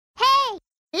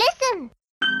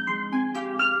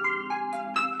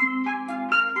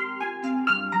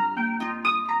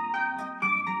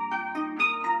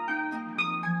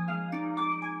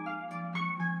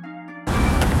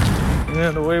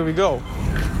and away we go.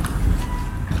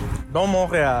 Dans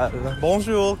Montréal.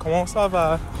 Bonjour, comment ça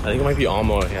va? I think it might be en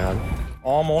Montréal.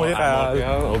 En Montréal.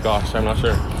 Oh gosh, I'm not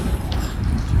sure.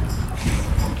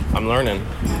 I'm learning.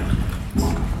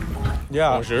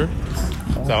 Yeah. Bonjour.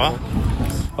 Ça va?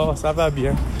 Oh, ça va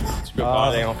bien. Tu peux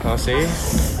parler en français?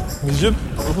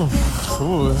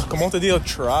 Comment te dire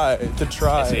try? To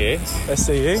try. Essayer.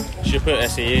 Essayer. Je peux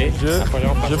essayer à parler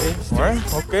en français? Ouais,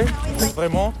 ok.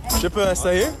 Vraiment. Je peux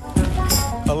essayer.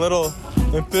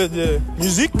 Un peu de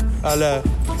musique à la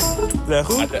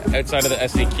roue. Outside of the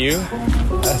SAQ.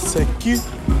 SAQ.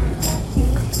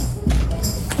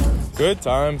 Good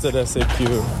times at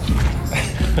SAQ.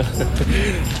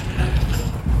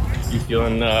 You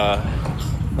feeling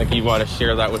like you want to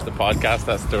share that with the podcast,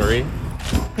 that story?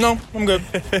 No, I'm good.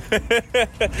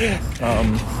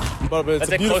 But it's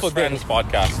That's a beautiful Close day. Friends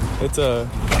podcast.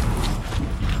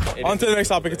 On to the next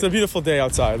topic. It's a beautiful day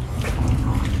outside.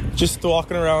 Just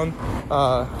walking around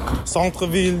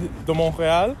centre-ville de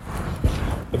Montréal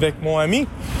avec mon ami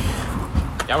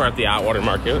Yeah, we're at the Atwater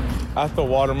Market. at the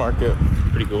water market.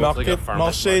 Pretty cool. It's like a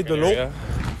farmer's Marché de market l'eau. area.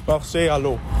 Marché à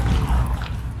l'eau.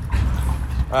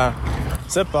 Ah,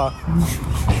 c'est pas.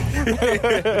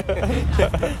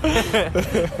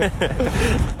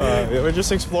 Yeah, we're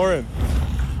just exploring,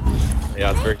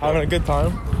 Yeah, it's very cool. having a good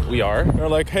time. We are. They're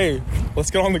like, hey,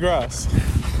 let's get on the grass.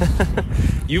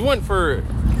 You went for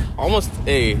almost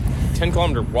a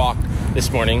 10-kilometer walk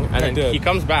this morning, and then did. he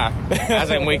comes back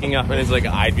as I'm waking up, and he's like,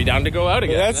 I'd be down to go out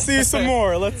again. Let's see some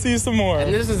more. Let's see some more.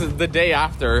 And this is the day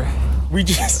after We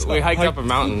just we hiked up a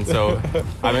mountain, so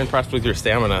I'm impressed with your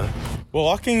stamina. Well,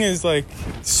 walking is like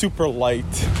super light,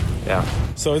 Yeah.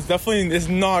 so it's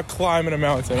not climbing a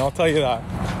mountain. I'll tell you that.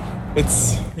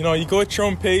 It's you go at your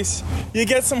own pace. You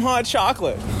get some hot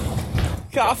chocolate,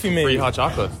 coffee maybe. Free hot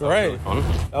chocolate. That was Right. really fun.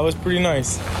 That was pretty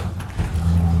nice.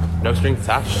 No strings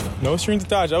attached. No strings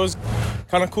attached. That was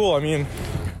kind of cool. I mean,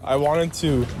 I want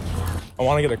to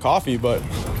get a coffee, but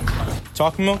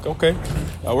chocolate milk, okay,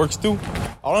 that works too.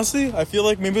 Honestly, I feel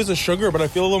like maybe it's a sugar, but I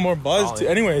feel a little more buzzed. Oh, yeah.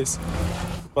 Anyways,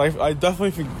 but I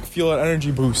definitely feel an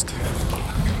energy boost.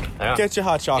 Yeah. Get your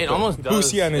hot chocolate. It almost does.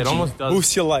 Boost your energy. It almost does.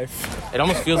 Boost your life. It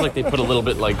almost feels like they put a little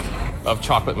bit of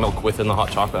chocolate milk within the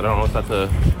hot chocolate. I don't know if that's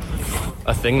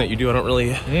a thing that you do. I don't really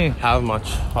have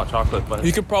much hot chocolate, but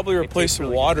You could probably replace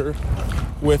really water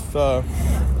with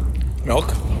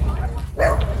milk.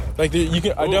 Like you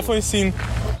can. I definitely seen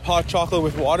hot chocolate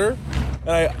with water,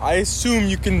 and I assume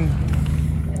you can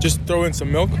just throw in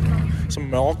some milk.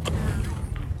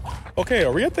 Okay,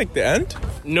 are we at like the end?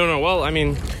 No. Well, I mean,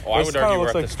 I This would kinda argue we're looks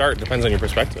at like- the start. Depends on your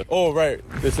perspective. Oh right.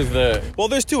 This is the Well,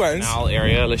 there's two ends. canal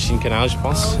area, le Chine Canal, je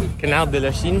pense. Canal de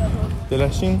la Chine. De la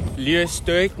Chine. Lieu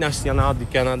historique national du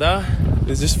Canada.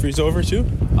 Does this freeze over too?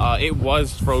 It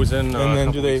was frozen And a then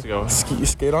couple do they weeks ago.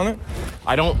 skate on it?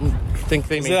 I don't think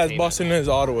they Is it as maintain it. bussin' as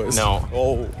Ottawa is? No.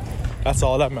 Oh, that's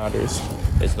all that matters.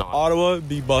 It's not. Ottawa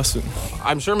be bussin'.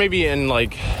 I'm sure maybe in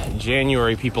like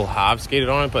January people have skated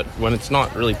on it, but when it's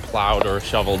not really plowed or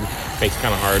shoveled, it makes it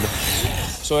kind of hard.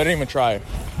 So they didn't even try.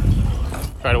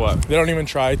 Try to what? They don't even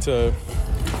try to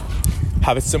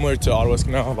have it similar to Ottawa's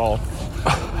canal at all.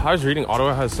 I was reading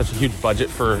Ottawa has such a huge budget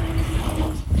for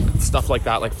stuff like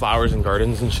that, like flowers and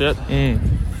gardens and shit,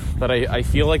 that I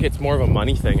feel like it's more of a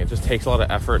money thing. It just takes a lot of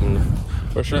effort, and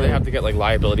For sure. they have to get like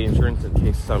liability insurance in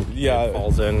case some Yeah. kid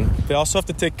falls in. They also have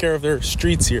to take care of their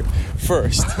streets here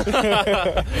first.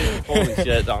 Holy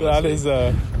shit, honestly. That is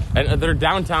And they're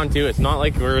downtown too. It's not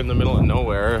like we're in the middle of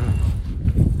nowhere.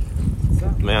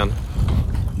 Man,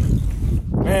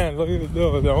 man, look at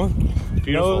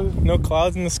beautiful. no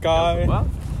clouds in the sky. Well,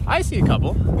 I see a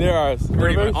couple. There are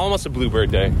Pretty much, almost a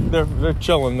bluebird day. they're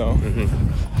chilling though.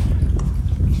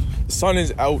 The sun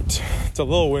is out. It's a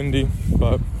little windy,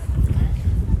 but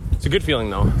It's a good feeling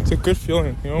though. it's a good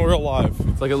feeling. We're alive.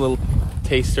 It's like a little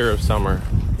taster of summer.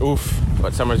 Oof.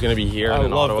 But summer's gonna be here I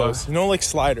in love Ottawa. those. Like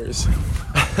sliders.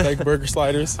 Like burger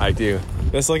sliders. I do.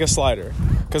 It's like a slider.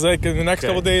 Because like in the next Okay.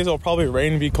 couple days it'll probably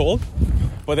rain and be cold.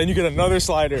 But then you get another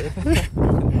slider.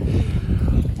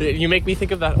 You make me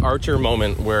think of that Archer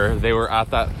moment where they were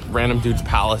at that random dude's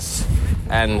palace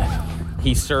and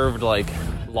he served like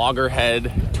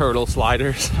loggerhead turtle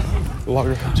sliders.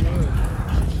 Lager.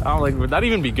 Oh, like would that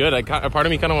even be good? A part of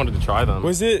me kind of wanted to try them.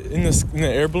 Was it in the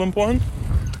air blimp one?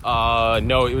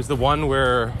 No, it was the one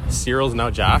where Cyril's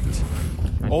now jacked.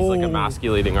 And he's like Oh.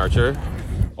 emasculating Archer.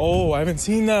 Oh, I haven't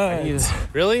seen that.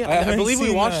 Really? I haven't believe we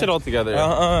seen watched that. it all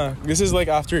together. This is like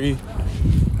after he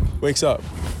wakes up.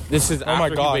 This is Oh my after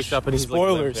he gosh. wakes up and he's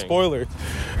Spoilers, like,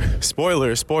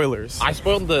 spoilers. I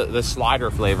spoiled the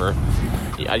slider flavor.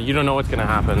 Yeah, you don't know what's gonna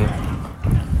happen.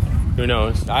 Who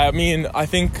knows? I mean, I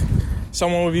think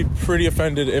someone would be pretty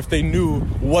offended if they knew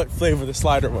what flavor the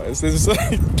slider was. This is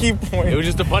a key point. It was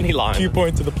just a funny line. Key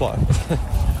point to the plot.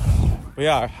 But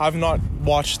yeah, I have not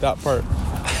watched that part.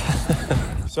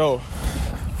 So,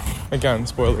 again,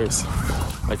 spoilers.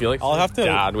 I feel like I'll have to-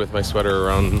 dad with my sweater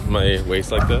around my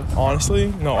waist like this.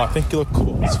 Honestly, no, I think you look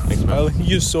cool. Thanks, man. I think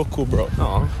you're so cool, bro.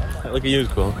 Aw, look at you, is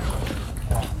cool.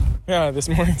 Yeah, this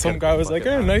morning some guy was like,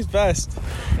 hey, nice vest.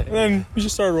 And then we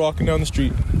just started walking down the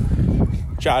street,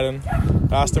 chatting.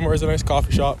 Asked him where's a nice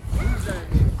coffee shop.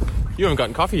 You haven't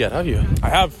gotten coffee yet, have you? I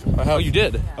have. Oh, you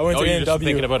did? I went to you're just A&W.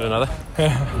 thinking about another?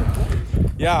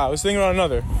 Yeah, I was thinking about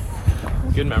another.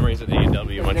 Good memories at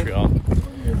A&W Montreal.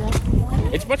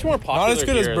 It's much more popular. Not as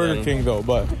good as here Burger than- King though,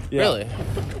 but yeah. Really?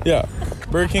 Yeah.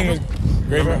 Burger King was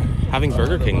great. Having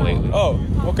Burger King lately. Oh,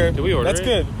 okay. Did we order That's it?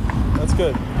 good. That's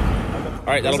good. All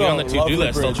right, that'll be on the That's a to-do lovely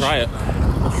list. I'll bridge. try it.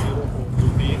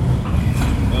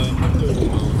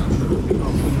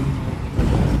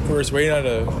 We're just waiting at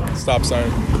a stop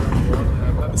sign.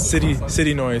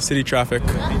 City noise, city traffic.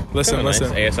 Listen, Kinda listen.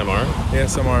 Nice. ASMR.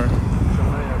 ASMR.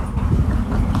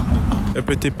 Un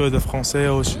petit peu de français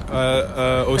aussi.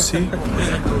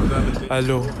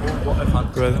 Hello.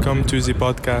 Welcome to the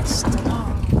podcast.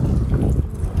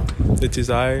 It is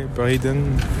I,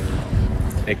 Braden,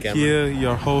 Hey, Cameron. here,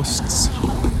 your hosts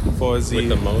for With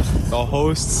the most. the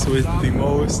hosts with the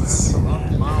mosts.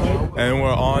 And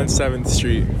we're on 7th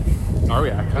Street. Are we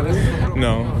actually?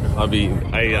 No.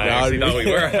 I actually thought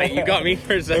we were. You got me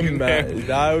for a second there.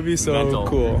 That would be so Mental.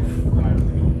 cool.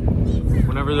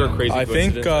 Whenever there are crazy I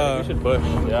think, coincidences, we should push.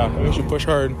 Yeah, we should push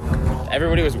hard.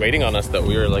 Everybody was waiting on us though.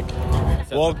 We were like,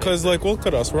 Well, because, like, look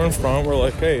at us. We're in front. We're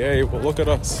like, hey, well, look at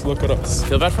us. Look at us.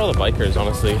 feel bad for all the bikers,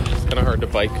 honestly. It's kind of hard to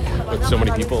bike with so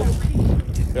many people.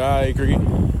 Yeah, I agree.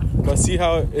 But see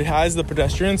how it has the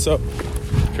pedestrians, so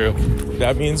True.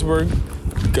 that means we're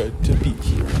good to be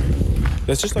here.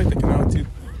 That's just like the canal, too.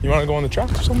 You want to go on the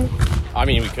tracks or something? I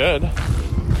mean, we could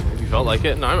if you felt like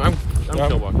it. No, I'm Yeah,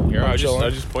 chill walking here. I'm I was chilling.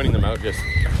 just pointing them out, just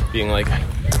being like,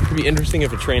 it'd be interesting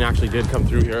if a train actually did come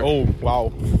through here. Oh,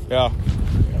 wow. Yeah.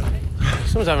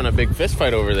 Someone's having a big fist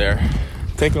fight over there.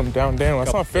 Taking them down. Damn,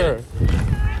 that's not fair.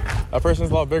 That person's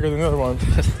a lot bigger than the other one.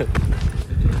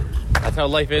 That's how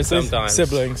life is It's sometimes.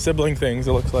 Sibling things,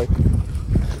 it looks like.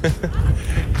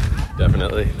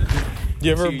 Definitely. Do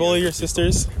you ever See, bully your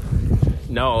sisters?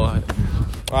 No, I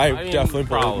I mean, definitely bullied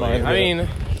probably. mine. I mean,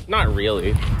 not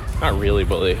really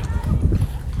bully.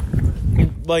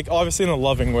 like, obviously in a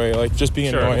loving way, like, just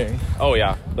being Sure. annoying. Oh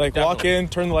yeah. Like, walk Definitely. in,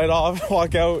 turn the light off,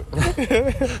 walk out.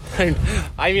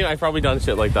 I mean, I've probably done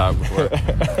shit like that before.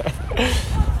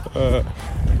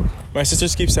 My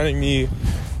sisters keep sending me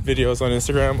videos on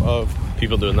Instagram of,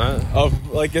 People doing that.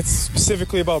 like, it's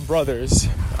specifically about brothers,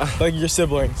 like your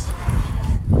siblings.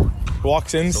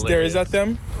 Walks in, stares at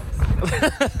them,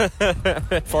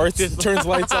 farts, turns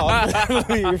lights off,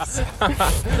 leaves.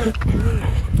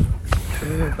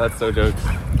 That's so jokes.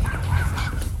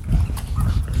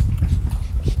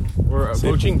 We're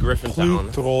approaching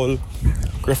Griffintown. Plus drôle.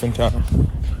 Griffintown.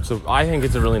 So I think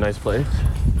it's a really nice place.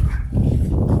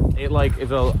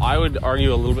 I would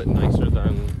argue a little bit nicer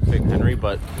than St. Henry,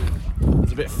 but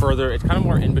it's a bit further. It's kind of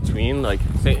more in between. Like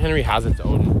St. Henry has its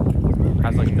own,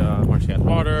 has like the Marciette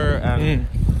Water and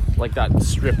like that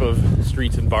strip of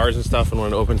streets and bars and stuff. And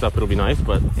when it opens up, it'll be nice.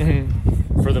 But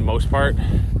for the most part,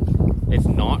 it's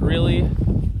not really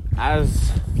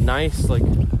as nice. Like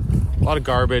a lot of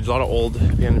garbage, a lot of old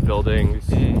abandoned buildings.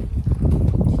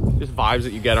 Just vibes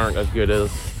that you get aren't as good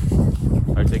as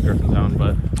I'd say Griffintown,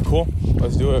 but Cool.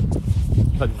 Let's do it.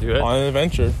 let's do it. On an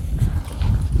adventure.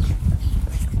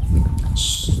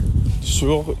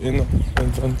 Sur une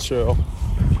adventure.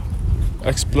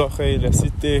 Explorer la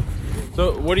cité.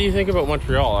 So, what do you think about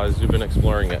Montreal as you've been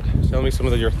exploring it? Tell me some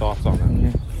of your thoughts on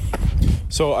it.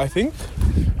 So I think,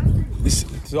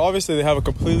 so obviously they have a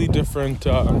completely different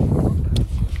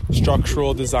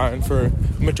structural design for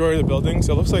the majority of the buildings.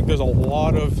 It looks like there's a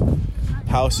lot of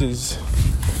houses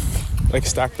like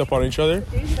stacked up on each other.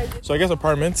 So I guess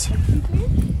apartments,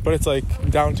 but it's like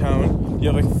downtown.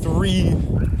 You have like 3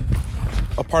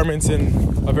 apartments in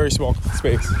a very small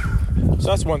space. So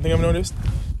that's one thing I've noticed.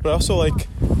 But also like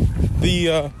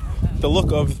the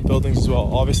look of the buildings as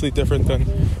well. Obviously different than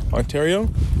Ontario.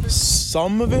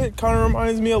 Some of it kind of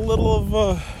reminds me a little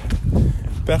of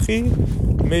Paris,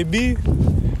 maybe.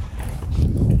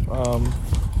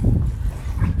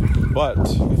 But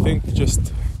I think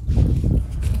just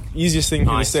easiest thing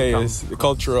to Nice. say is the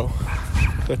cultural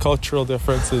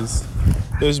difference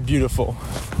is beautiful.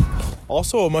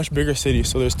 Also a much bigger city,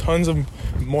 so there's tons of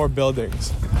more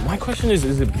buildings. My question is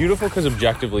it beautiful because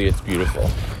objectively it's beautiful?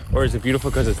 or is it beautiful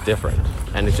because it's different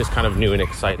and it's just kind of new and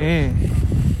exciting?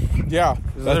 Yeah.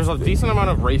 There's a decent amount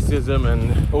of racism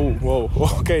and Oh, whoa.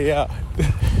 Okay, yeah.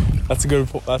 That's a good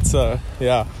point. That's,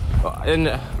 yeah.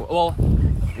 and well,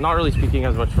 not really speaking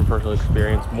as much from personal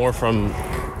experience, more from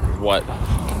what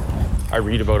I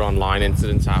read about online,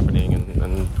 incidents happening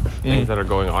and things that are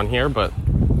going on here. But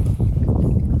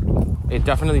it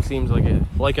definitely seems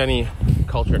like any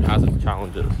culture, it has its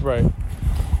challenges. Right.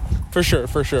 For sure.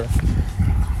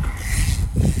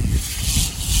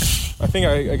 I think,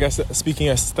 I guess, speaking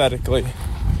aesthetically.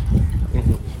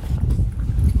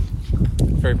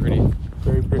 Very pretty.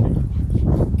 Very pretty.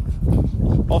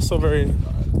 Also very,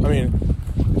 I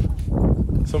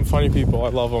mean, some funny people. I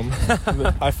love them.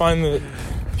 I find that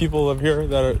people live here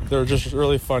they're just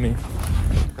really funny.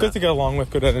 Good to get along with,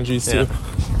 good energies too.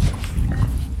 Yeah.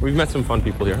 We've met some fun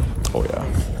people here. Oh yeah.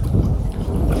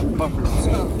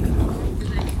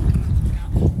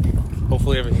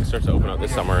 Hopefully everything starts to open up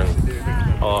this summer. And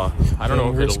I don't know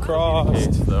if Fingers it'll crossed. be the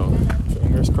case, though.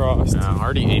 Fingers crossed.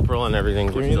 Already April and everything.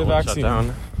 Give me the vaccine. Shut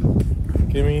down.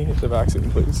 Give me the vaccine,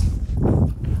 please.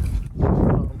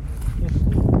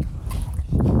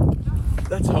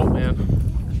 That's hope, man.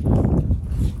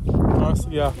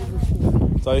 Honestly, yeah.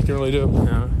 That's all you can really do.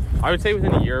 Yeah. I would say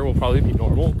within a year we'll probably be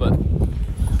normal, but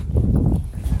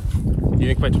do you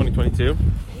think by 2022?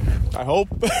 I hope.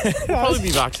 We'll probably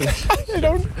be vaccinated. I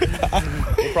don't.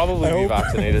 We'll probably be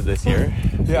vaccinated this year.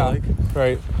 Yeah.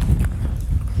 Right.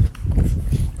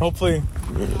 Hopefully.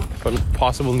 But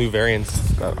possible new variants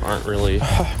that aren't really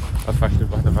affected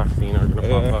by the vaccine are going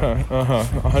to pop up.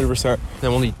 100%.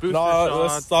 Then we'll need booster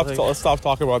shots. Let's stop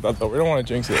talking about that though. We don't want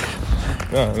to jinx it.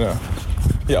 No.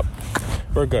 Yep.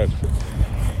 We're good.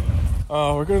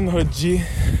 We're good in the hood, G.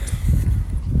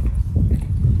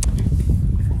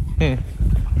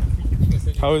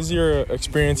 How was your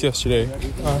experience yesterday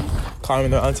climbing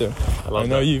the mountain? I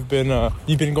know you've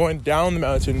been going down the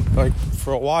mountain like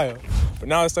for a while, but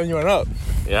now it's time you went up.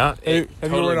 Yeah.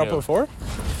 Have you went up before?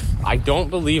 I don't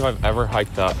believe I've ever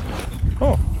hiked up.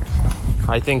 Oh.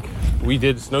 I think we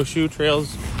did snowshoe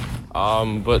trails,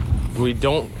 but I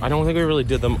don't think we really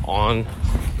did them on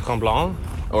Tremblant,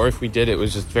 or if we did, it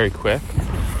was just very quick.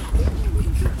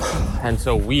 And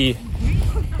so it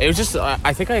was just,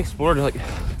 I think I explored like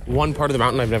one part of the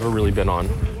mountain I've never really been on.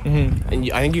 Mm-hmm.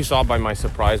 And I think you saw by my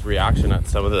surprised reaction at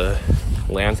some of the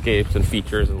landscapes and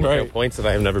features and lookout points that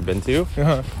I have never been to.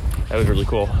 Uh-huh. That was really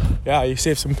cool. Yeah, you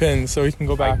saved some pins so you can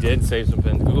go back. I did save some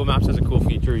pins. Google Maps has a cool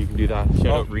feature. You can do that. Shout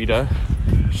out Rita.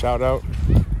 Shout out.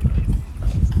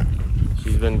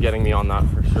 She's been getting me on that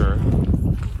for sure.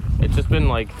 It's just been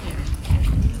like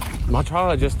Mont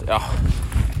Tremblant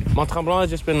has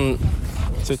just been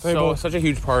such a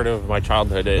huge part of my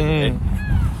childhood. It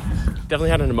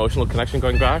definitely had an emotional connection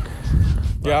going back.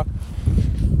 Yeah.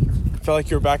 Felt like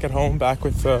you were back at home, back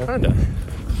with... Kinda.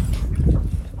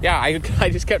 Yeah, I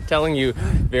just kept telling you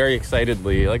very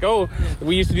excitedly, like, oh,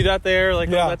 we used to do that there. Like,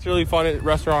 oh, that's really fun at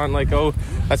restaurant. Like, oh,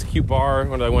 that's a cute bar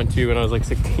when I went to when I was like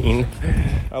 16.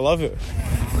 I love it.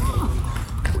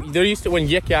 There used to, when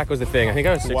Yik Yak was a thing, I think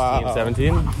I was 16,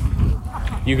 17.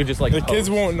 You could just like... The kids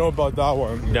won't know about that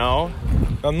one. No?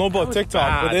 They'll know about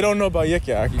TikTok, but they don't know about Yik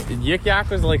Yak. Yik Yak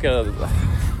was like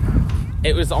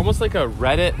it was almost like a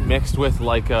Reddit mixed with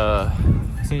like a...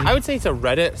 I would say it's a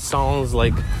Reddit songs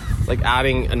like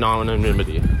adding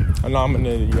anonymity.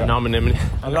 Anonymity, yeah. Anonymity.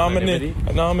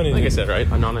 Anonymity. Like I said, right?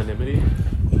 Anonymity.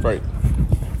 Right.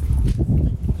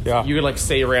 Yeah. You could like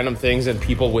say random things and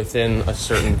people within a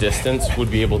certain distance would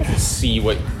be able to see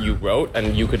what you wrote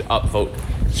and you could upvote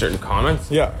certain comments.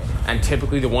 Yeah. And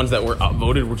typically the ones that were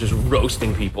upvoted were just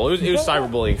roasting people. It was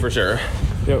cyberbullying for sure.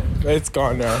 Yep. It's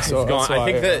gone now. So it's gone. I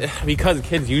think that because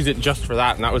kids use it just for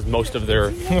that, and that was most of their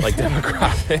like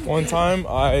demographic. One time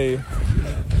I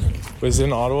was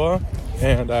in Ottawa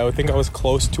and I think I was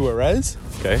close to a res.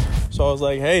 Okay. So I was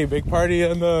like, hey, big party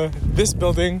in this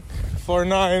building, floor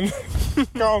 9.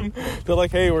 Come. They're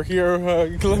like, hey, we're here.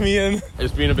 Let me in.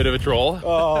 Just being a bit of a troll.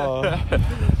 Oh.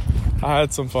 I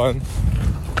had some fun.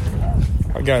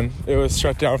 Again, it was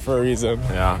shut down for a reason.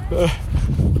 Yeah.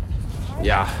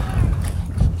 Yeah.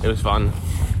 It was fun.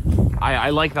 I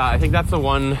like that. I think that's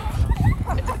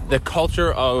the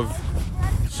culture of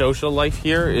social life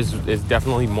here is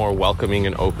definitely more welcoming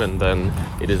and open than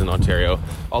it is in Ontario.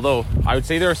 Although I would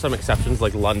say there are some exceptions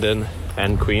like London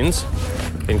and Queens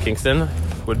in Kingston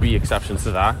would be exceptions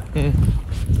to that.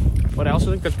 But I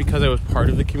also think that's because I was part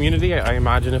of the community. I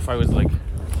imagine if I was like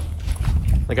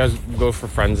I was go for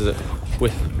friends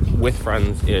with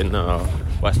friends in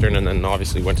Western and then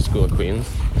obviously went to school at Queens.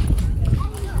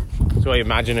 So I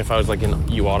imagine if I was like in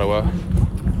U Ottawa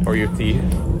or UT,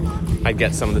 I'd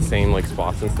get some of the same like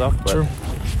spots and stuff. But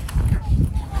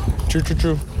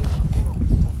True.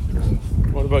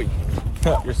 what about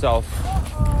yourself?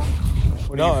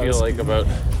 What do you feel like about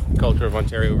culture of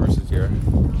Ontario versus here?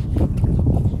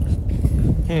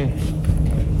 I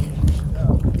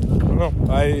don't know.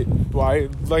 I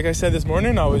like I said this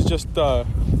morning, I was just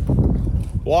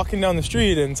walking down the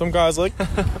street and some guy's like,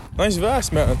 nice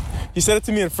vest, man. He said it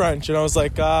to me in French and I was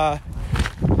like,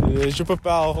 je peux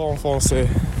parler en français.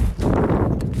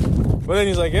 But then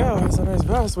he's like, yeah, it's a nice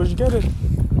vest. Where'd you get it?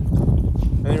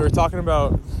 And we were talking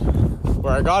about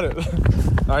where I got it.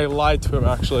 I lied to him,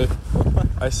 actually.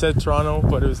 I said Toronto,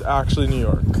 but it was actually New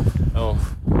York. Oh.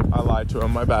 I lied to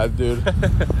him. My bad, dude.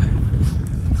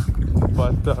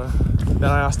 But then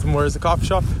I asked him where's the coffee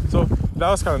shop. So that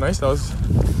was kind of nice.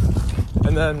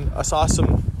 And then I saw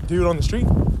some dude on the street.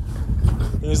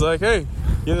 And he's like, hey,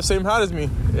 you have the same hat as me.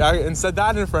 And said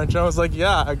that in French. And I was like,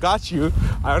 yeah, I got you.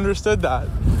 I understood that.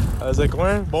 I was like,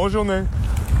 ouais, bonne journée.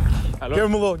 Hello?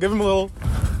 Give him a little.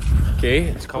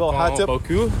 Okay, tu comprends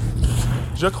beaucoup?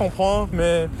 Je comprends,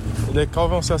 mais les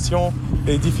conversations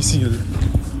est difficile.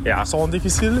 Yeah. Sont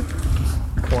difficiles?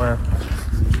 Ouais.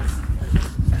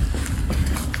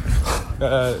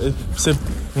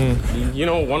 You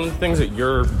know, one of the things that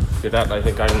you're good at, I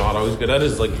think I'm not always good at,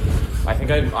 is like, I think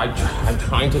I'm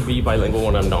trying to be bilingual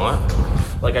when I'm not.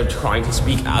 Like, I'm trying to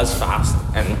speak as fast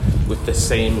and with the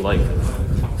same, like,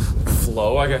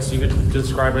 flow, I guess you could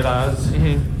describe it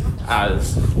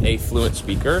as a fluent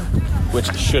speaker,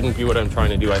 which shouldn't be what I'm trying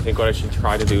to do. I think what I should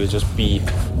try to do is just be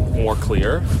more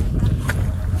clear.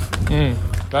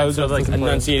 So, like,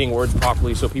 enunciating words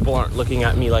properly so people aren't looking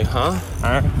at me like, huh?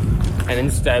 And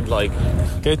instead, like...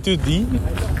 Que tu dis?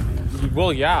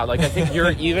 Well, yeah, like, I think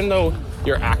you're, even though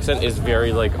your accent is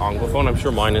very, like, Anglophone, I'm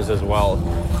sure mine is as well,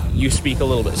 you speak a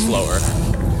little bit slower.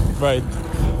 Right.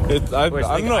 I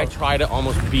don't know. I try to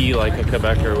almost be like a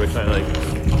Quebecer, which I like.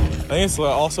 I think it's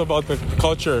also about the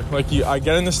culture. Like, I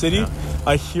get in the city,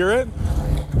 I hear it,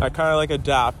 I kind of, like,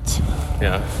 adapt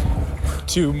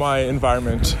to my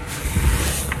environment.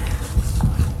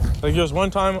 Like, there was one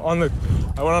time I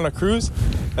went on a cruise,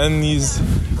 and these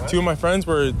two of my friends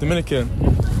were Dominican,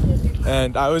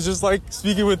 and I was just like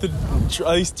speaking with at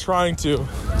least trying to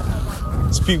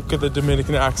speak with a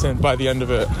Dominican accent by the end of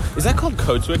it. Is that called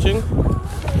code switching?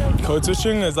 Code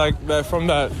switching is like that from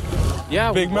that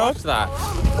Big Mouth? That.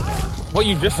 What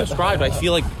you just described, I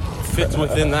feel like fits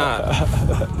within that.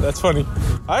 That's funny.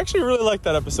 I actually really liked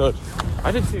that episode.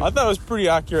 I did too. I thought it was pretty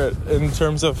accurate in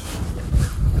terms of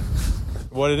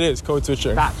what it is, code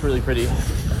switching. That's really pretty.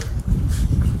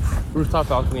 Rooftop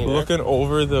balcony. Looking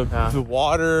over the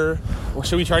water. Well,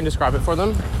 should we try and describe it for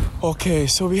them? Okay,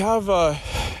 so we have a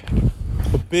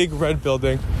big red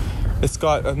building. It's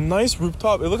got a nice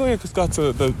rooftop. It looks like it's got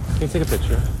the Can you take a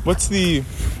picture? What's the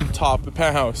top? The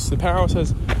penthouse. The penthouse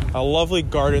has a lovely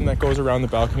garden that goes around the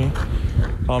balcony.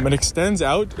 It extends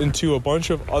out into a bunch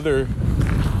of other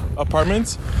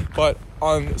apartments, but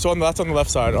that's on the left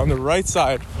side. On the right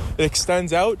side, it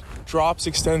extends out,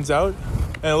 extends out,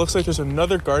 and it looks like there's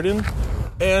another garden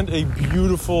and a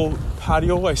beautiful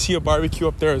patio. I see a barbecue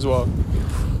up there as well.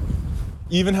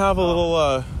 Even have a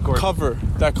little cover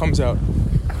that comes out.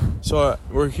 So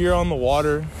we're here on the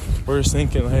water. We're just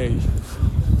thinking, hey,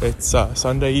 it's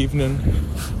Sunday evening.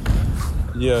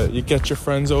 Yeah, you get your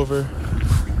friends over.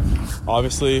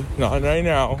 Obviously, not right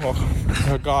now.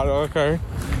 Oh God, okay.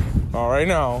 Not right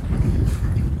now.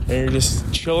 And you're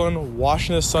just chilling,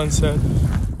 watching the sunset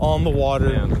on the water.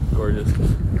 Man, gorgeous.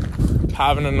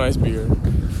 Having a nice beer.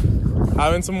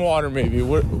 Having some water, maybe.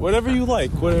 Whatever you like,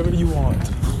 whatever you want.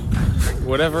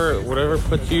 Whatever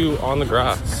puts you on the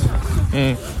grass.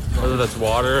 Whether that's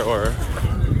water or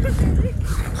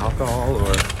alcohol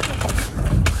or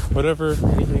whatever,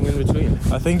 anything in between.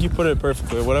 I think you put it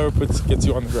perfectly. Whatever gets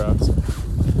you on the grass.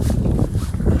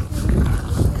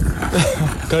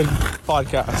 Good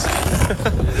podcast.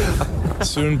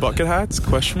 Soon bucket hats?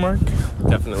 Question mark?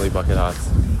 Definitely bucket hats.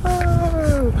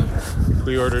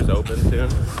 Pre-orders open soon.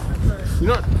 You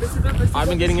know what I've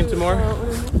been getting into more?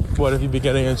 What have you been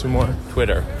getting into more?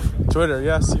 Twitter,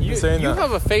 yes. You've been saying that. You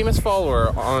have a famous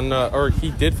follower on, or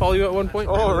he did follow you at one point.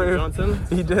 Oh, Ray Johnson.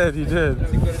 He did.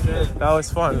 That was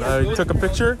fun. I took a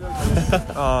picture.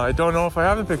 I don't know if I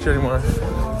have the picture anymore.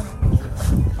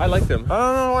 I liked him. I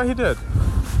don't know why he did.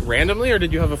 Randomly, or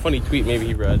did you have a funny tweet maybe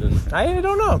he read? And I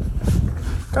don't know.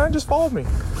 Kind of just followed me.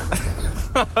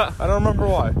 I don't remember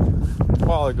why. A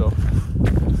while ago.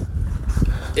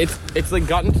 It's like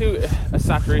gotten to a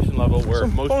saturation level where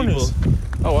Some most ponies. people.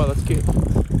 Oh wow, that's cute.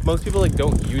 Most people like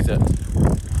don't use it.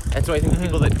 And so I think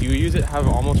people that do use it have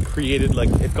almost created, like,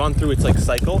 it's gone through its, like,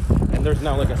 cycle, and there's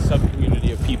now, like, a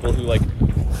sub-community of people who, like,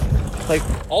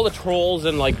 all the trolls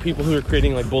and, like, people who are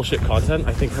creating, like, bullshit content,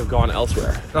 I think have gone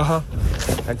elsewhere.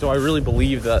 And so I really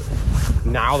believe that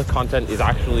now the content is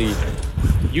actually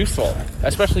useful,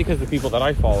 especially because the people that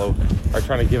I follow are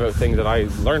trying to give out things that I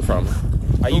learn from.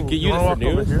 I use it for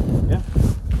news. Yeah.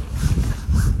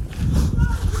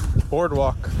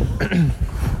 Boardwalk.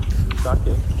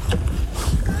 Exactly.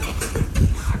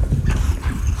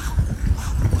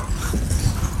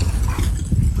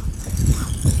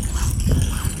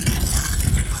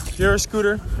 You're a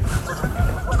scooter?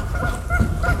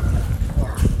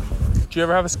 Did you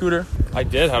ever have a scooter? I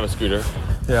did have a scooter.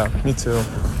 Yeah, me too.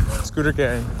 Scooter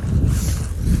gang.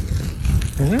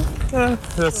 Yeah,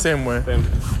 that's same way. Same.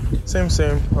 Same.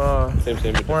 Same.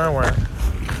 Where?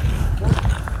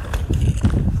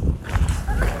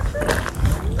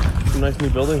 Some nice new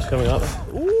buildings coming up.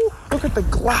 Ooh, look at the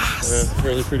glass. Yeah,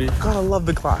 really pretty. God, I love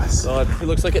the glass. It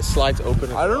looks like it slides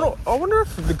open. I don't know. I wonder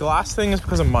if the glass thing is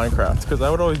because of Minecraft. Because I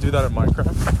would always do that in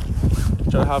Minecraft.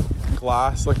 Try to have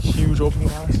glass, like huge open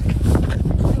glass.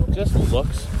 It just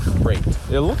looks great.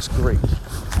 It looks great.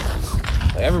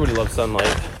 Like, everybody loves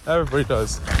sunlight. Everybody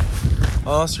does.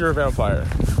 Unless you're a vampire.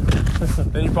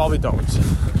 Then you probably don't.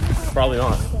 Probably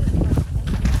not.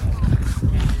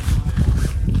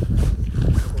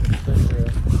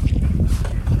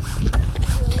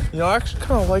 You know, I actually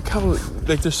kind of like how,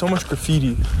 like, there's so much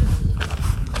graffiti.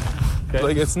 Okay.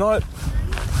 Like, it's not...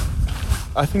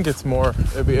 I think it's more...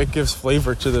 It gives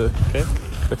flavor to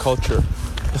the culture,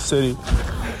 the city.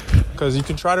 Because you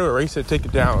can try to erase it, take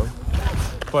it down.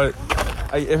 But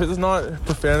if it's not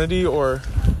profanity or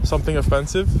something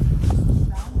offensive,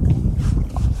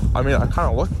 I mean, I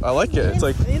like it. It's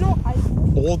like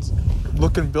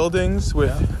old-looking buildings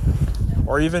with...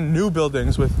 Or even new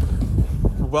buildings with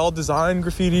well-designed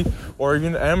graffiti or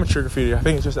even amateur graffiti. I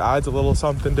think it just adds a little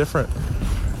something different.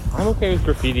 I'm okay with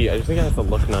graffiti. I just think it has to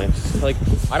look nice. Like,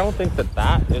 I don't think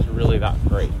that is really that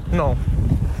great. No.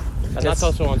 And that's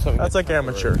also on something that's like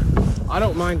amateur. I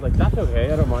don't mind, like, that's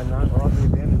okay. I don't mind that. Or on the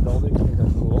abandoned buildings, I think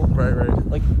that's cool. Right.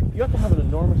 Like, you have to have an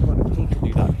enormous amount of paint to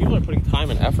do that. People are putting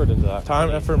time and effort into that. Time,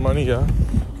 effort, money, yeah.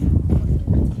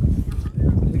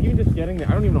 Like, even just getting there,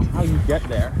 I don't even know how you get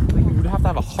there. Like, you would have to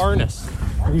have a harness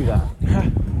to do that.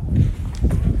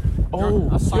 Oh,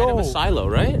 a side of a silo,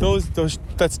 right? Those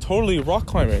that's totally rock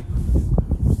climbing.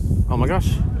 Oh my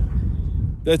gosh.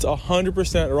 That's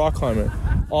 100% rock climbing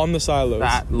on the silos.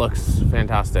 That looks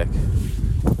fantastic.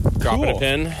 Dropping a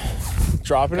pin.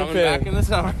 Dropping a Coming pin. back in the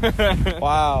summer.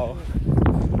 Wow.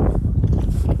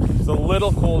 It's a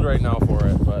little cold right now for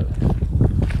it, but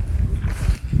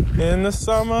in the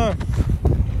summer.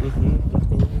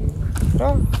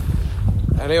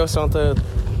 Allez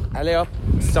hop,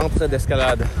 centre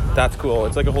d'escalade. That's cool.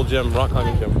 It's like a whole gym, rock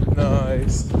climbing gym.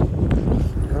 Nice. I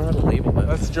don't know how to label it.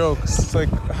 That's jokes. It's like,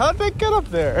 how'd they get up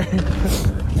there? I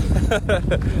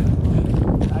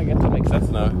guess that makes sense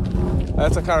now.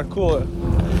 That's kind of cool.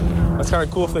 That's kind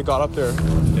of cool if they got up there.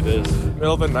 It is.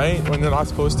 Middle of the night when they're not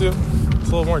supposed to. It's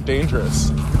a little more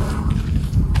dangerous.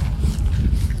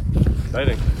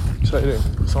 Exciting.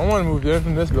 Someone moved in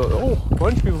from this building. Oh, a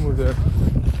bunch of people moved in.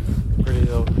 Pretty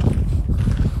though.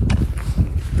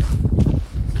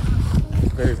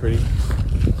 Very pretty.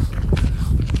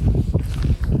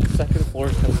 Second floor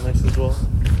is kind of nice as well.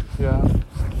 Yeah.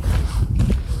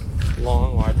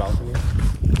 Long, wide balcony.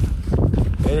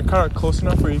 And you're kind of close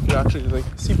enough where you can actually like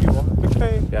see people. Like,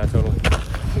 hey. Yeah, totally.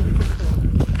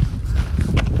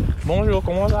 Bonjour,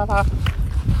 comment ça va?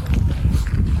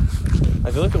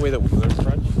 I feel like the way that we learn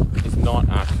French is not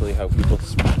actually how people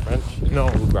speak French. No.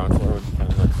 Ground floor would be kind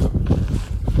of nice though.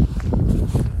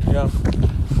 Yeah.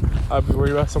 I'd be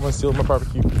worried about someone stealing my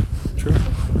barbecue. True.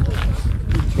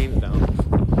 Chain it down.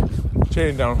 Chain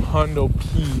it down. Hundo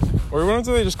P. Or when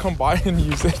do they just come by and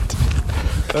use it?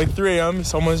 Like 3 a.m.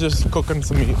 someone's just cooking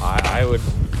some meat. I would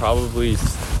probably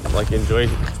like enjoy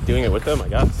doing it with them, I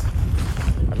guess.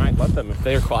 I might let them if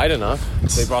they're quiet enough.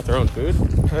 If they brought their own food.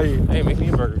 Hey, Make me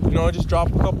a burger. you know, just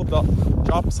drop a couple,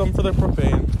 drop some for their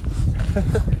propane.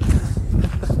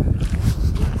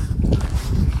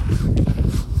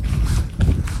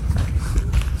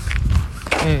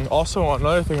 Also,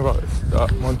 another thing about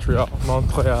Montreal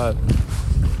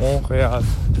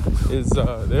is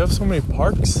they have so many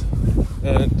parks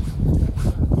and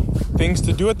things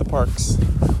to do at the parks.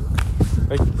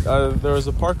 Like there was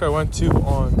a park I went to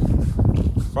on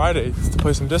Friday to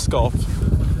play some disc golf,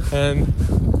 and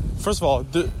first of all,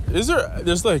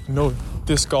 there's like no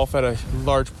disc golf at a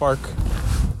large park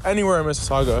anywhere in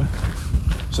Mississauga.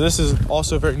 So this is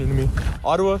also very new to me.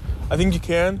 Ottawa, I think you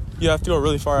can. You have to go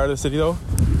really far out of the city though.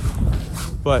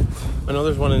 But I know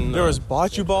there's one in. there was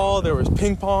bocce ball, there was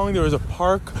ping pong, there was a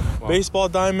park, baseball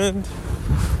diamond.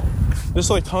 There's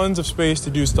like tons of space to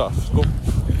do stuff. Cool.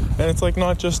 And it's like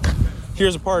not just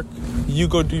here's a park, you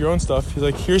go do your own stuff. He's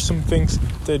like, here's some things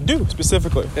to do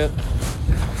specifically. Yeah.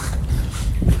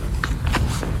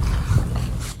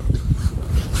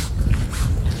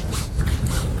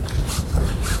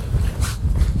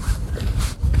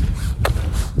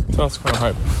 So that's kind of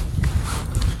hype.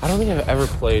 I don't think I've ever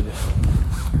played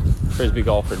frisbee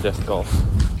golf or disc golf.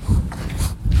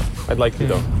 I'd like to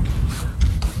though.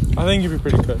 I think you'd be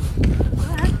pretty good.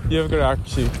 You have good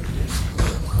accuracy.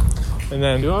 And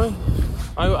then Do I?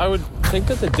 I would think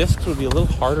that the discs would be a little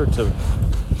harder to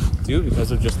do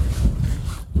because of just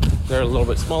they're a little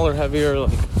bit smaller, heavier.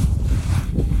 Like,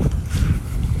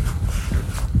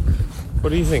 what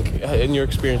do you think? In your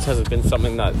experience, has it been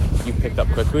something that you picked up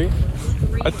quickly?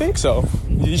 I think so.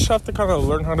 You just have to kind of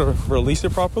learn how to release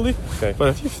it properly. Okay. But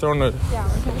if you've thrown a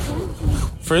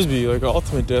frisbee, like an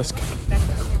ultimate disc,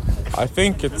 I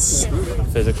think it's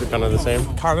Physics are kind of the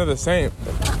same. kind of the same.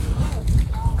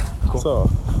 Cool. So,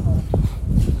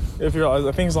 I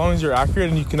think as long as you're accurate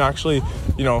and you can actually,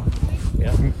 Yeah.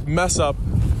 mess up,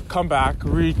 come back,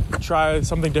 retry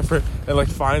something different, and like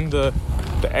find the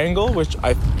angle, which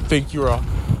I think you're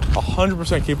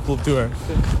 100% capable of doing.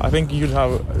 I think you'd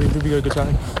be a good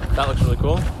time. That looks really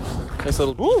cool. Nice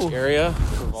little Ooh. beach area.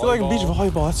 It's like a beach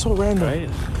volleyball. That's so random. Right?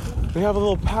 They have a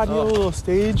little patio, a little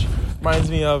stage. Reminds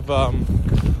me of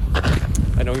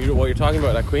I know what you're talking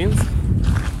about at Queens.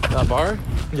 That bar.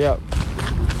 yeah.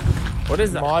 What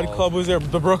is that? Mod called? Club was there.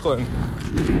 The Brooklyn.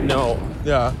 No.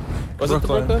 Yeah. Was it the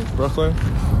Brooklyn? Brooklyn.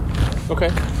 Okay.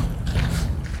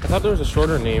 I thought there was a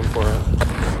shorter name for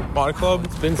it. Mod Club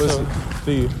been was so-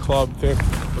 the club thing.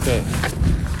 Okay.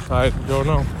 I don't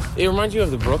know. It reminds you of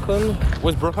the Brooklyn.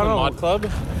 Was Brooklyn I don't know. Mod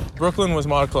Club? Brooklyn was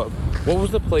Mod Club. What was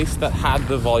the place that had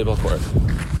the volleyball court?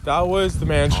 That was the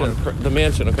mansion. The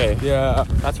mansion. Okay. Yeah.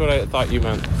 That's what I thought you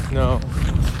meant. No.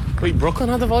 Wait, Brooklyn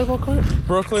had the volleyball court?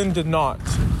 Brooklyn did not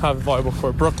have a volleyball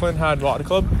court. Brooklyn had Mod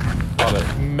Club. Got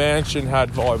it. Mansion had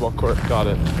volleyball court. Got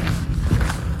it.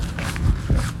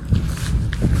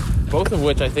 Both of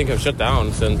which I think have shut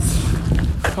down since.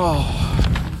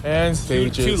 And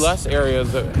stages. Two less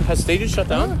areas. Has Stages shut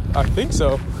down? I think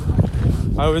so.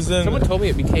 I was in. Someone told me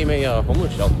it became a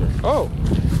homeless shelter. Oh.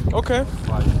 Okay.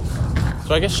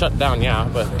 So I guess shut down, yeah,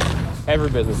 but every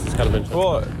business has kind of been shut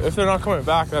Well, if they're not coming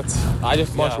back, that's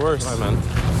much worse. That's what I meant.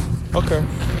 okay.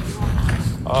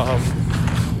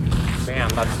 Man,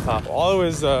 that's tough. While I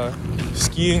was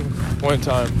skiing one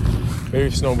time, maybe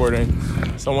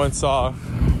snowboarding, someone saw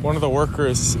one of the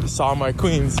workers saw my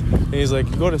Queens, and he's like,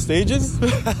 "You go to Stages?"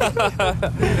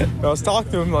 I was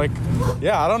talking to him like,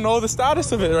 "Yeah, I don't know the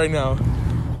status of it right now."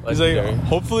 He's like, Legendary.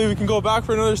 "Hopefully we can go back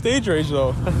for another stage rage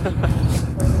though."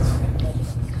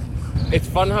 It's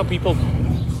fun how people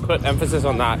put emphasis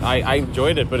on that. I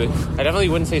enjoyed it, but I definitely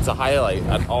wouldn't say it's a highlight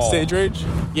at all. Stage rage.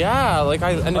 Yeah, like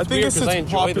and it's I think weird it's because I a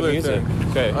enjoy the popular music. thing.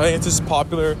 Okay, I think it's just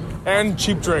popular and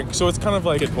cheap drink, so it's kind of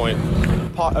like good point.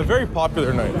 a very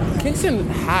popular night. Kingston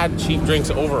had cheap drinks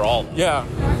overall. Yeah,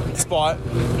 spot.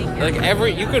 Like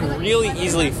you could really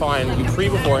easily find you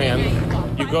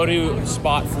beforehand. You go to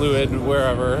Spot Fluid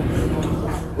wherever,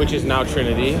 which is now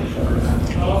Trinity,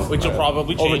 which will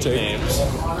probably change Overtake. names.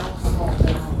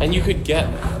 And you could get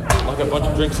like a bunch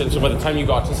of drinks in, so by the time you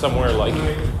got to somewhere like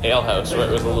Ale House, where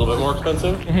it was a little bit more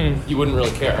expensive, you wouldn't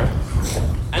really care.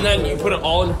 And then you put it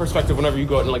all into perspective whenever you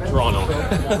go out in like Toronto.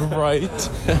 Right,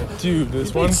 dude.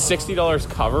 This Paid one, $60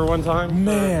 cover one time.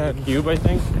 man, For Cube, I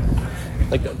think.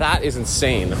 Like that is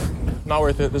insane. not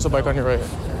worth it. There's a bike on your right.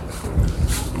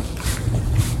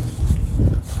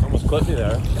 Almost clipped me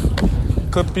there.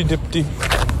 Clippy dipty.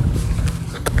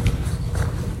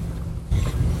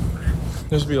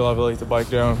 There's be a lot of like the bike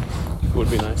down. Would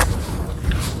be nice.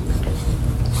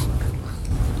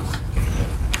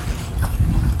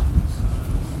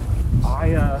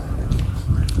 I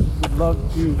would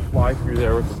love to fly through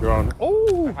there with the drone.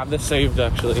 Oh, I have this saved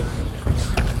actually.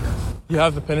 you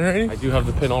have the pin already? I do have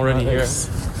the pin already Nice.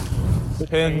 here.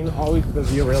 Pin. Always the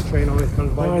Via Rail train always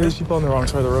comes by. Oh, here. these people on the wrong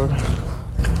side of the road.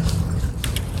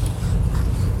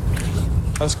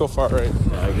 Let's go far right.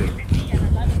 Yeah, I agree.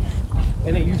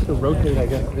 And it used to rotate, I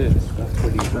guess. That's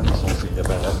pretty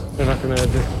expensive. They're not gonna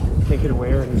just take it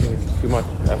away or anything. It's too much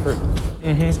effort.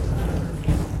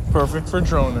 Perfect for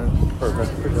droning.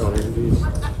 Perfect for drone indeed.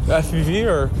 FPV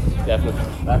or Definitely.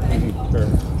 That can be sure.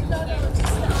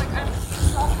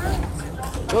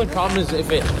 The only problem is if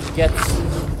it gets,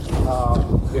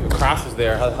 if it crashes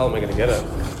there, how the hell am I going to get it?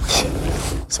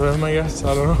 swim, I guess.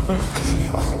 I don't know.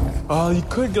 Oh, you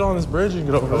could get on this bridge and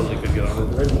get over. Totally could get on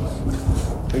this bridge.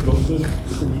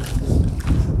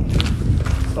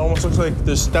 It almost looks like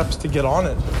there's steps to get on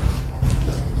it.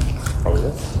 Oh,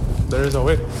 yeah. There is a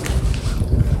way.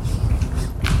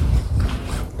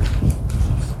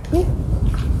 Woo.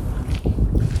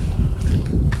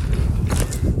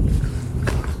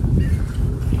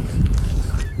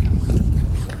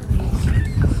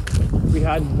 We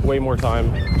had way more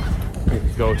time to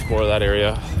go explore that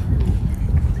area.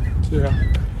 Yeah.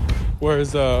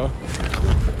 Where's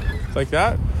like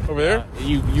that over there?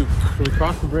 We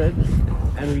cross the bridge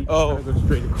and we kind of go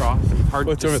straight across. It's hard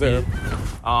What's to over see. there?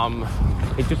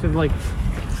 It just is like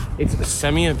it's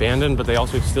semi-abandoned, but they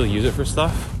also still use it for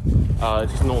stuff.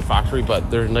 It's just an old factory,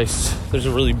 but there's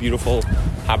a really beautiful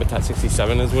Habitat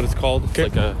 67 is what it's called. It's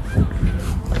like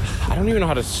I don't even know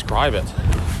how to describe it.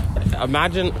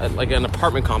 Imagine like an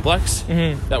apartment complex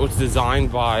that was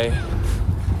designed by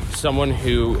someone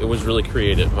who it was really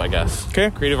creative, I guess.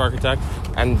 Creative architect,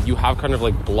 and you have kind of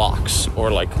like blocks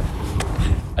or like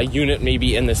a unit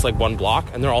maybe in this like one block,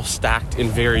 and they're all stacked in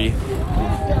very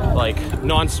like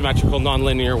non-symmetrical,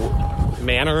 non-linear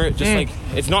manner. Just like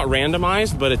it's not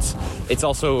randomized, but it's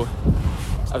also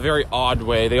a very odd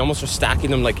way. They almost are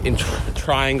stacking them like in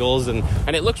triangles, and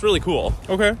it looks really cool.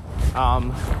 Okay.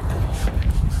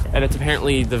 And it's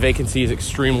apparently the vacancy is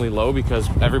extremely low because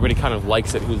everybody kind of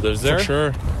likes it who lives there. For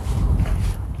sure.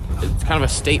 It's kind of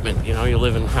a statement, you know, you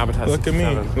live in Habitat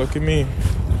 67. Look at me.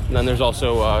 And then there's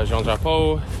also Jean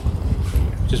Drapeau,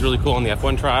 which is really cool on the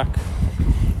F1 track.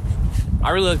 I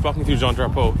really like walking through Jean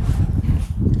Drapeau.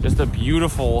 Just a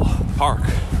beautiful park.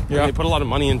 Yeah. They put a lot of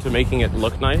money into making it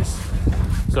look nice.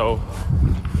 So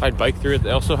I'd bike through it.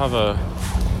 They also have a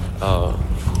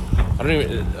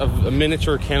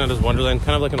miniature Canada's Wonderland,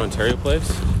 kind of like an Ontario place.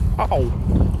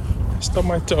 Ow. Stubbed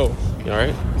my toe. You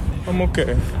alright? I'm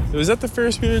okay. Is that the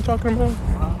Ferris wheel you're talking about?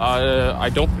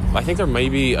 I think there may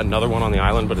be another one on the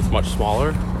island, but it's much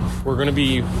smaller. We're gonna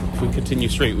be, if we continue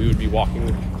straight, we would be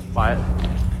walking by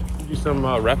it. Do some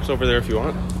reps over there if you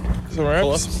want. Some reps?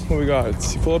 Pull-ups. What we got?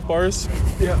 Pull-up bars?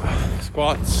 Yeah.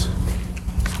 Squats.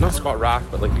 Not squat rack,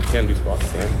 but like you can do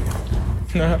squats there.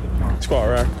 Squat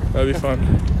rack. That'd be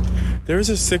fun. There was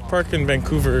a sick park in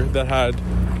Vancouver that had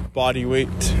body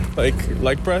weight, like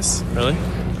leg press. Really?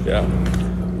 Yeah.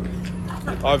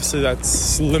 Obviously,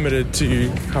 that's limited to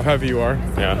how heavy you are.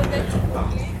 Yeah.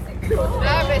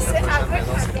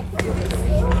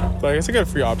 But I guess I got a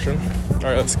free option. All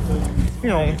right, let's. You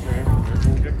know.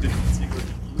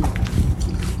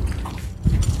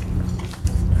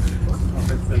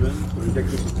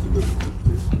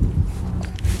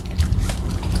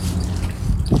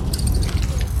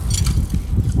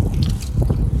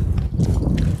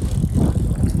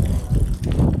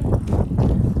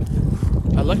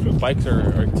 Electric bikes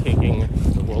are taking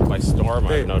the world by storm,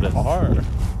 I've noticed.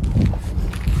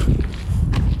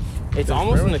 It's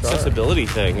almost an accessibility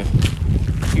thing.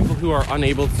 People who are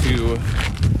unable to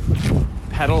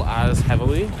pedal as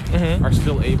heavily are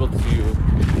still able to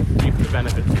reap the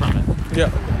benefits from it. Yeah.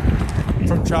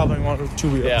 From traveling on two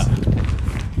wheels. Yeah.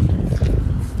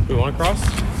 Do we want to cross?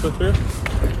 Go through?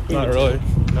 Not really.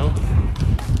 No?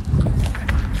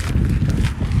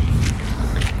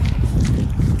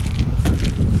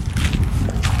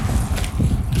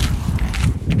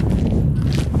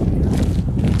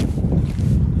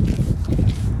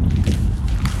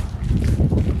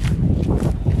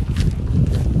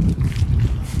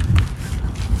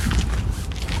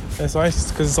 It's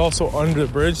nice because it's also under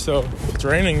the bridge, so if it's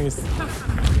raining, it's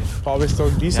probably still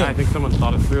decent. Yeah, I think someone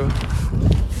thought it through.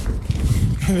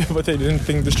 But they didn't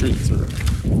think the streets were.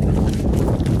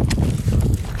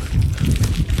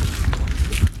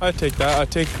 I'd take that.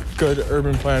 I'd take good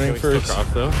urban planning Can we first. still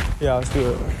cross though? Yeah, let's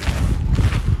do it.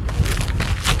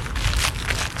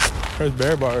 There's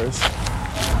bear bars.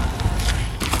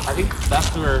 I think that's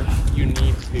where you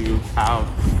need to have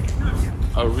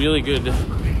a really good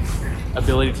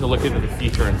ability to look into the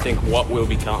future and think what will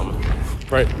become.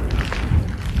 Right.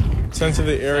 Sense of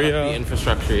the The area.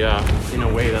 infrastructure, yeah, in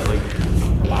a way that like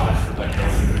allows for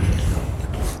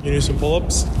that. You need some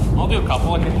pull-ups? I'll do a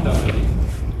couple. I think that's good.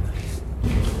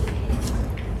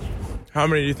 How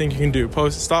many do you think you can do?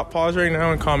 Pause right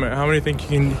now and comment. How many think you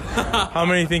can? How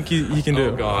many think you can do?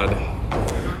 Oh God!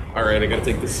 All right, I gotta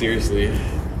take this seriously.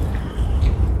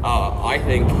 I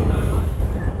think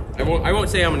I won't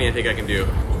say how many I think I can do.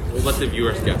 We'll let the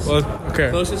viewers guess. Well, okay.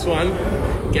 Closest one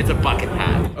gets a bucket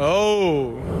hat,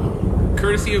 Oh.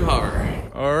 courtesy of Hover.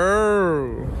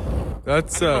 Oh.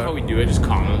 That's I don't know how we do it. Just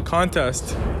comment.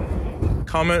 contest.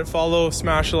 Comment, follow,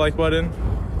 smash the like button.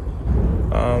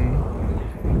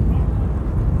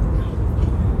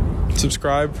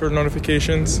 Subscribe for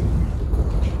notifications.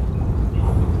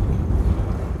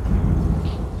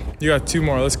 You got 2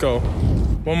 more. Let's go.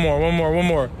 One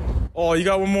more. Oh, you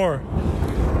got one more.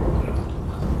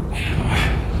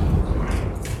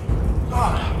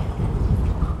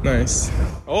 Nice.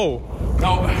 Oh.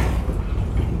 No.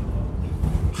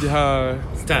 Yeah.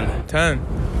 It's 10. 10.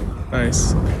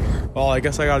 Nice. Well, I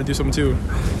guess I gotta do something too.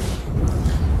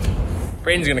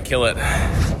 Braden's gonna kill it.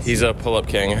 He's a pull-up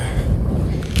king.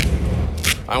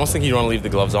 I almost think you want to leave the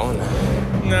gloves on.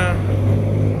 Nah.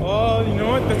 Oh, you know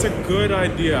what? That's a good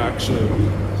idea, actually.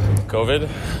 COVID?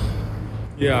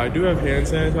 Yeah, I do have hand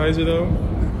sanitizer though.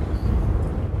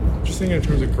 Just thinking in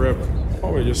terms of grip.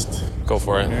 Probably just Go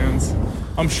for it. hands.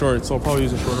 I'm short, so I'll probably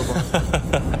use a shorter one.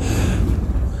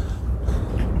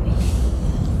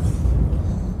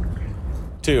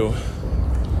 2,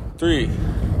 3,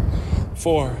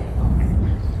 4,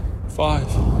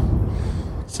 5,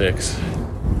 6,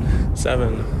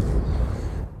 7,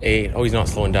 8. Oh, he's not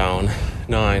slowing down.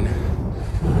 9,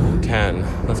 10.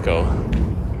 Let's go.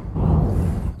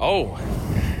 Oh,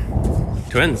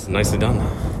 twins. Nicely done.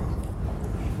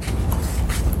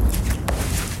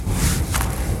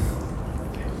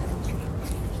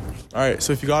 All right,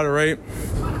 so if you got it right,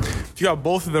 if you got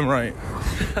both of them right,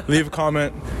 leave a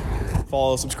comment,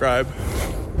 follow, subscribe.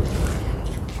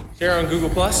 Share on Google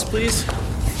Plus, please.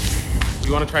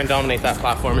 You want to try and dominate that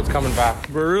platform? It's coming back.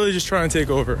 We're really just trying to take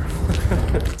over.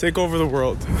 Take over the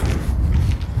world.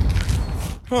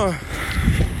 Huh.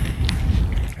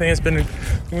 I think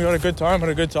we got a good time, had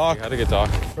a good talk. We had a good talk.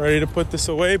 Ready to put this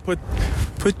away, put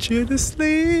you to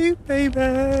sleep, baby.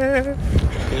 Can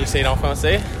you say it en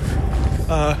français?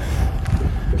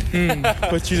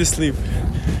 Put you to sleep.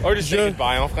 Or just say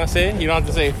goodbye en français. You don't have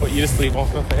to say put you to sleep en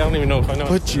français. I don't even know if I know.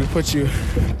 Put you.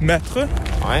 Mettre.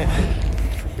 Ouais.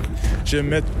 Je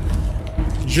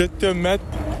te mets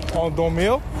en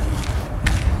dormir.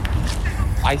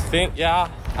 I think, yeah.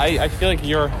 I feel like if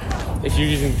you're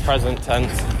using present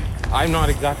tense, I'm not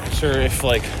exactly sure if,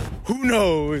 like, Who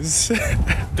knows?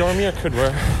 dormir could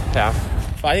work. Yeah.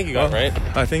 But I think you got it right.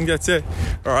 I think that's it.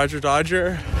 Roger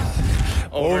Dodger.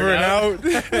 Over and out.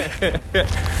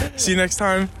 See you next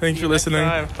time. Thanks for listening.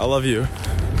 time. I love you.